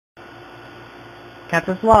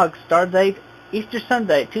Captain's Log, star date Easter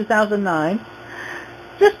Sunday, 2009.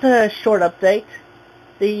 Just a short update.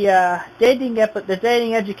 The dating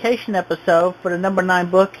education episode for the number 9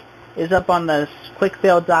 book is up on the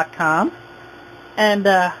quickfill.com. And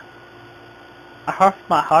my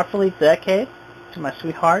heartfully dedicate to my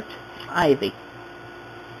sweetheart, Ivy.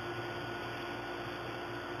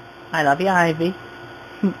 I love you, Ivy.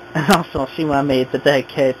 And also, she wanted me to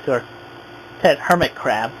dedicate to her pet hermit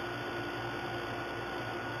crab.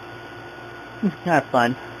 Kind of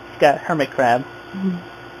fun. She's got a hermit crab.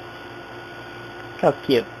 How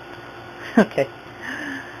cute. Okay.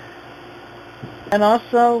 And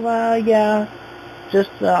also, yeah,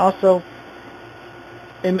 just also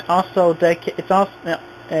in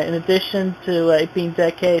addition to it being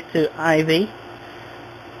dedicated to Ivy.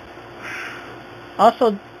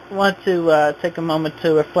 Also want to take a moment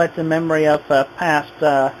to reflect in memory of past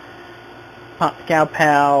gal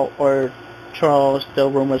pal or Charles.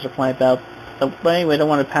 Still rumors are flying about. But anyway, the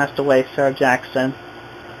one who passed away, Sarah Jackson.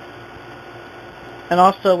 And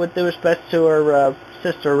also, with due respect to her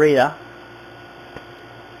sister Rita,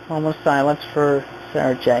 moment of silence for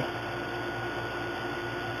Sarah J.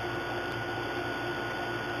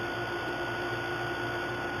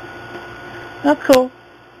 Oh, cool.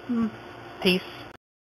 Peace.